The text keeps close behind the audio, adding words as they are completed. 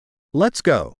Let's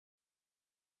go.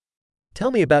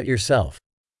 Tell me about yourself.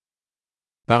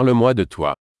 Parle-moi de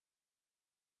toi.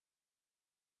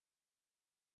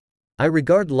 I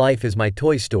regard life as my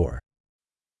toy store.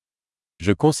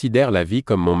 Je considère la vie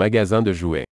comme mon magasin de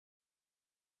jouets.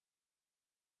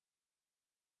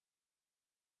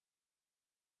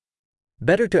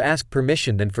 Better to ask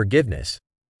permission than forgiveness.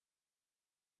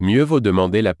 Mieux vaut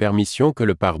demander la permission que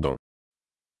le pardon.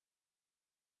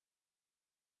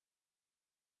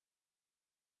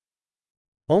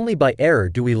 Only by error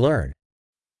do we learn.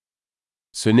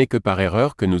 Ce n'est que par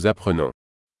erreur que nous apprenons.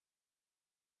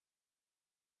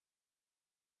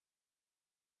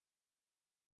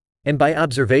 And by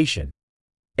observation.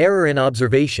 Error in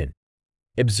observation.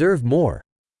 Observe more.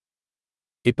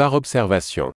 Et par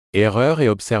observation. Erreur et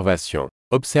observation.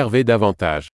 Observez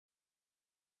davantage.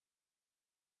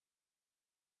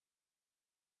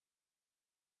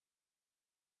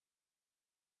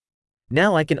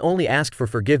 Now I can only ask for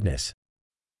forgiveness.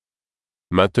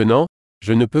 Maintenant,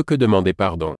 je ne peux que demander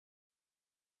pardon.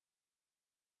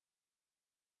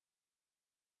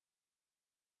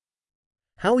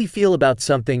 How we feel about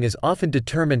something is often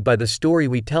determined by the story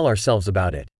we tell ourselves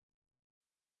about it.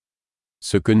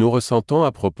 Ce que nous ressentons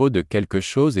à propos de quelque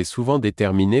chose est souvent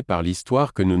déterminé par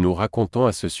l'histoire que nous nous racontons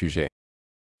à ce sujet.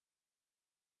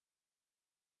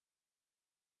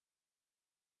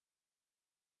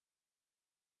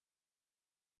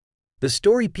 The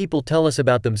story people tell us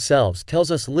about themselves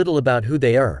tells us little about who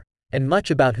they are, and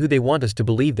much about who they want us to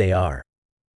believe they are.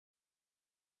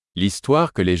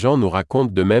 L'histoire que les gens nous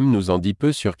racontent d'eux-mêmes nous en dit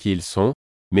peu sur qui ils sont,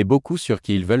 mais beaucoup sur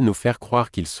qui ils veulent nous faire croire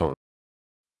qu'ils sont.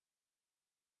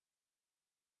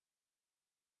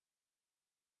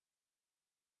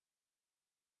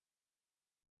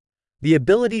 The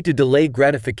ability to delay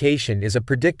gratification is a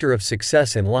predictor of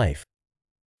success in life.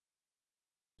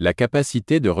 La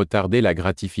capacité de retarder la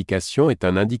gratification est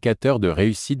un indicateur de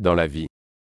réussite dans la vie.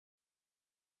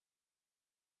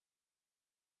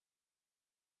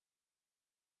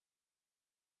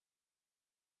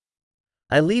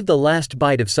 I leave the last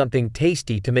bite of something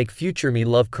tasty to make future me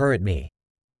love current me.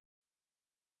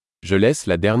 Je laisse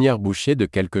la dernière bouchée de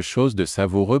quelque chose de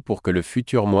savoureux pour que le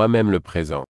futur moi m'aime le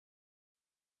présent.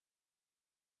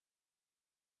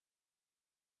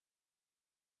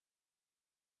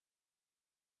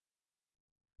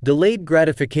 Delayed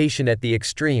gratification at the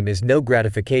extreme is no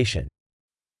gratification.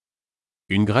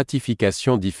 Une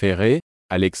gratification différée,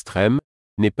 à l'extrême,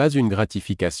 n'est pas une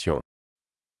gratification.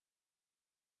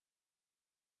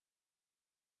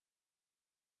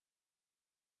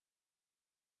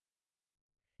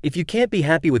 If you can't be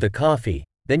happy with a coffee,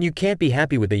 then you can't be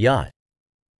happy with a yacht.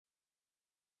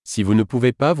 Si vous ne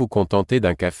pouvez pas vous contenter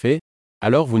d'un café,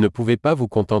 alors vous ne pouvez pas vous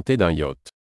contenter d'un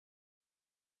yacht.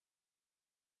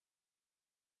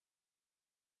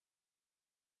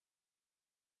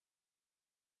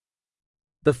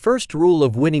 The first rule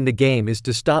of winning the game is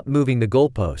to stop moving the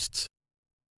goalposts.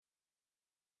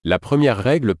 La première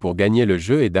règle pour gagner le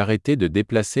jeu est d'arrêter de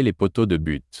déplacer les poteaux de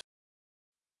but.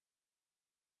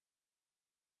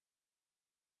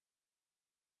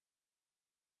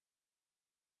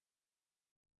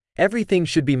 Everything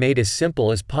should be made as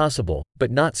simple as possible,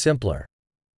 but not simpler.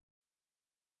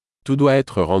 Tout doit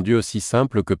être rendu aussi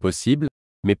simple que possible,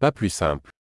 mais pas plus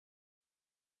simple.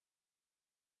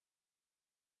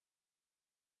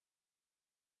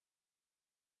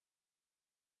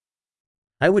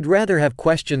 I would rather have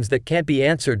questions that can't be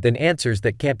answered than answers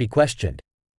that can't be questioned.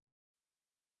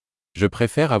 Je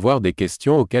préfère avoir des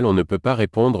questions auxquelles on ne peut pas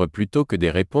répondre plutôt que des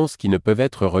réponses qui ne peuvent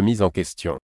être remises en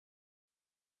question.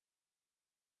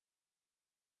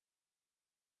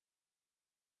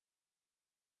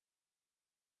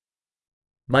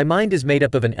 My mind is made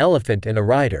up of an elephant and a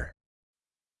rider.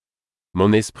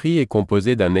 Mon esprit est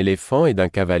composé d'un éléphant et d'un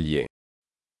cavalier.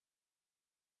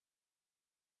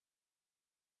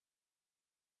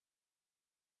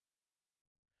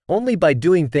 Only by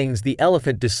doing things the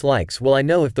elephant dislikes will I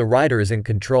know if the rider is in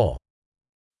control.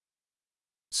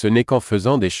 Ce n'est qu'en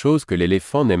faisant des choses que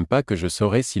l'éléphant n'aime pas que je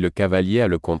saurai si le cavalier a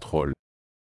le contrôle.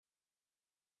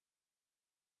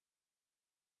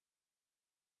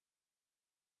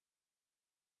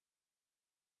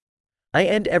 I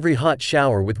end every hot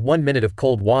shower with 1 minute of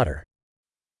cold water.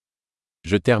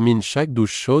 Je termine chaque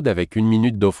douche chaude avec 1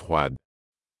 minute d'eau froide.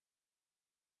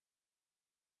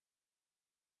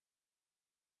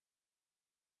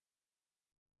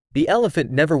 The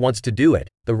elephant never wants to do it,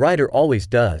 the rider always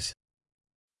does.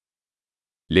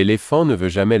 L'éléphant ne veut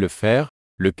jamais le faire,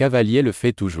 le cavalier le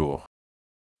fait toujours.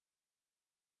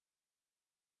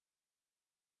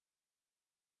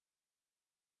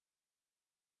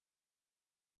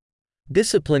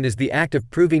 Discipline is the act of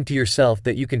proving to yourself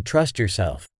that you can trust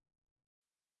yourself.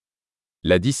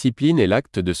 La discipline est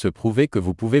l'acte de se prouver que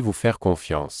vous pouvez vous faire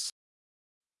confiance.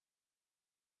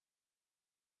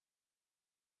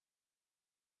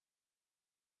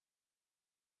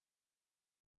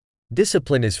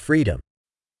 Discipline is freedom.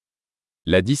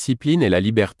 La discipline est la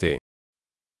liberté.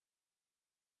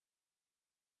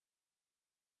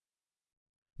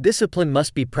 Discipline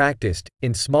must be practiced,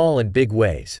 in small and big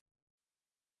ways.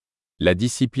 La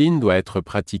discipline doit être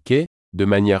pratiquée, de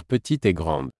manière petite et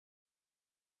grande.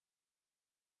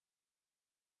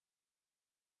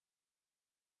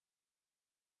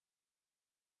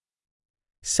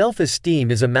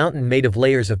 Self-esteem is a mountain made of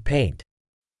layers of paint.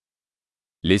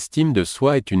 L'estime de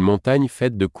soi est une montagne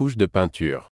faite de couches de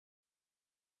peinture.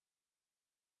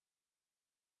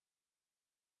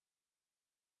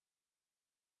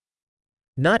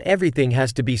 Not everything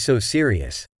has to be so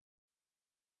serious.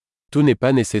 Tout n'est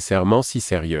pas nécessairement si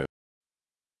sérieux.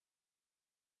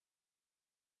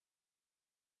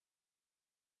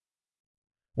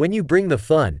 When you bring the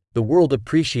fun, the world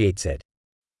appreciates it.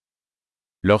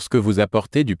 Lorsque vous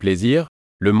apportez du plaisir,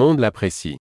 le monde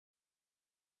l'apprécie.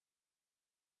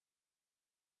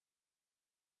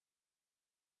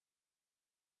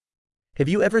 Have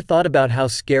you ever thought about how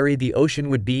scary the ocean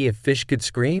would be if fish could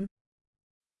scream?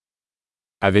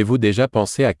 Avez-vous déjà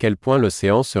pensé à quel point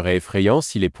l'océan serait effrayant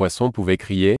si les poissons pouvaient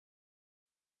crier?